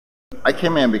I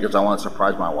came in because I wanted to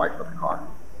surprise my wife with a car,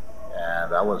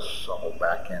 and that was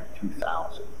back in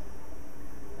 2000.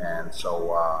 And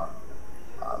so I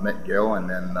met Gil, and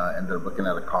then ended up looking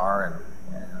at a car, and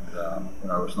you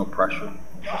know, there was no pressure.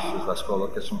 Just says, let's go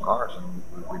look at some cars, and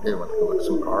we did. Went to go look at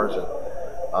some cars,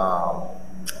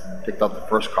 and picked up the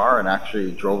first car, and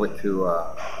actually drove it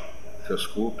to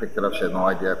school. Picked it up. She had no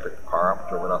idea. I picked the car up,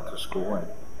 drove it out to school,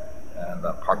 and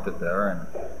parked it there.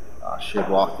 And she had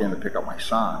walked in to pick up my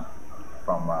son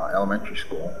from elementary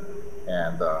school,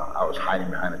 and I was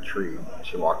hiding behind a tree.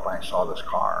 She walked by and saw this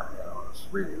car. You know, I was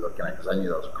really looking at it because I knew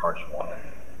that was a car she wanted,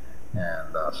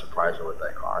 and surprised her with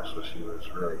that car. So she was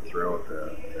really thrilled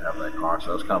to have that car. So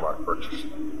that was kind of our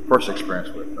first experience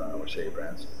with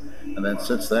Mercedes-Benz. And then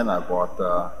since then, I bought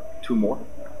 2 more.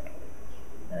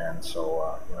 And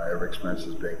so you know, every experience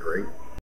has been great.